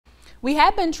We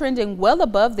have been trending well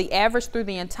above the average through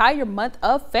the entire month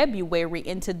of February,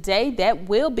 and today that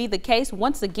will be the case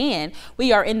once again.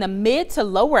 We are in the mid to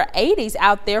lower 80s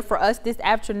out there for us this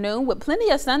afternoon, with plenty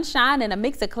of sunshine and a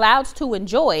mix of clouds to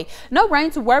enjoy. No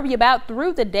rain to worry about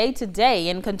through the day today,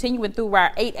 and continuing through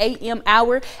our 8 a.m.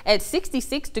 hour at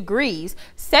 66 degrees,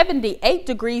 78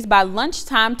 degrees by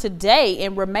lunchtime today,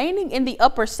 and remaining in the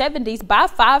upper 70s by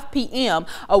 5 p.m.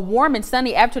 A warm and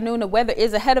sunny afternoon of weather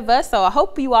is ahead of us, so I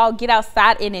hope you all get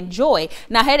outside and enjoy.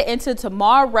 Now, headed into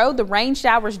tomorrow, the rain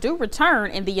showers do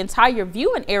return, and the entire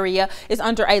viewing area is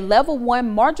under a level 1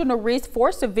 marginal risk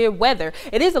for severe weather.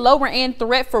 It is a lower end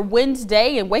threat for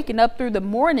Wednesday, and waking up through the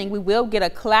morning, we will get a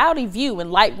cloudy view,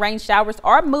 and light rain showers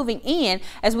are moving in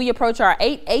as we approach our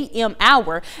 8 a.m.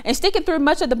 hour. And sticking through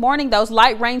much of the morning, those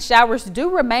light rain showers do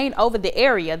remain over the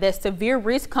area. That severe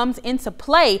risk comes into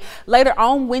play later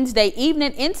on Wednesday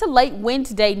evening into late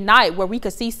Wednesday night, where we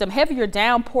could see some heavier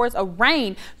downpours of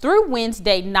rain through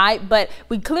Wednesday night, but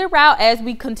we clear out as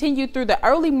we continue through the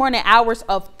early morning hours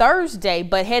of Thursday.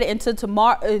 But headed into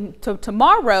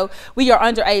tomorrow, we are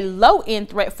under a low end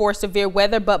threat for severe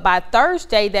weather, but by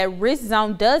Thursday that risk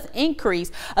zone does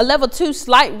increase. A level 2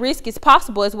 slight risk is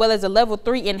possible, as well as a level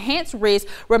 3 enhanced risk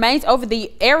remains over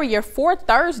the area for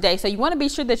Thursday. So you want to be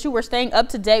sure that you are staying up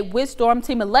to date with Storm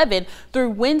Team 11 through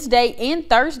Wednesday and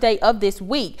Thursday of this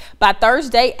week. By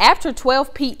Thursday after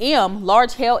 12 p.m.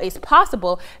 large hail is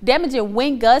possible, damaging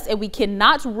wind gusts, and we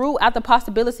cannot rule out the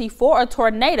possibility for a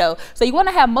tornado. So you want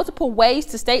to have multiple ways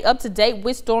to stay up to date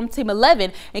with Storm Team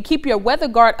 11 and keep your weather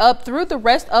guard up through the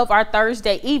rest of our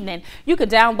Thursday evening. You can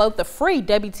download the free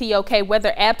WTOK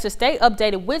weather app to stay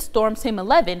updated with Storm Team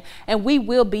 11, and we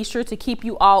will be sure to keep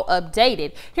you all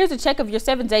updated. Here's a check of your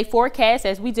 7-day forecast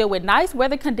as we deal with nice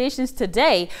weather conditions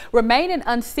today, remaining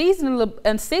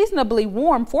unseasonably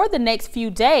warm for the next few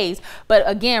days. But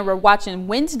again, we're watching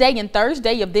Wednesday and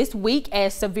Thursday of this week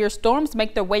as severe storms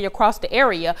make their way across the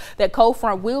area. That cold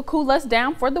front will cool us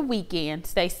down for the weekend.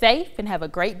 Stay safe and have a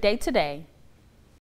great day today.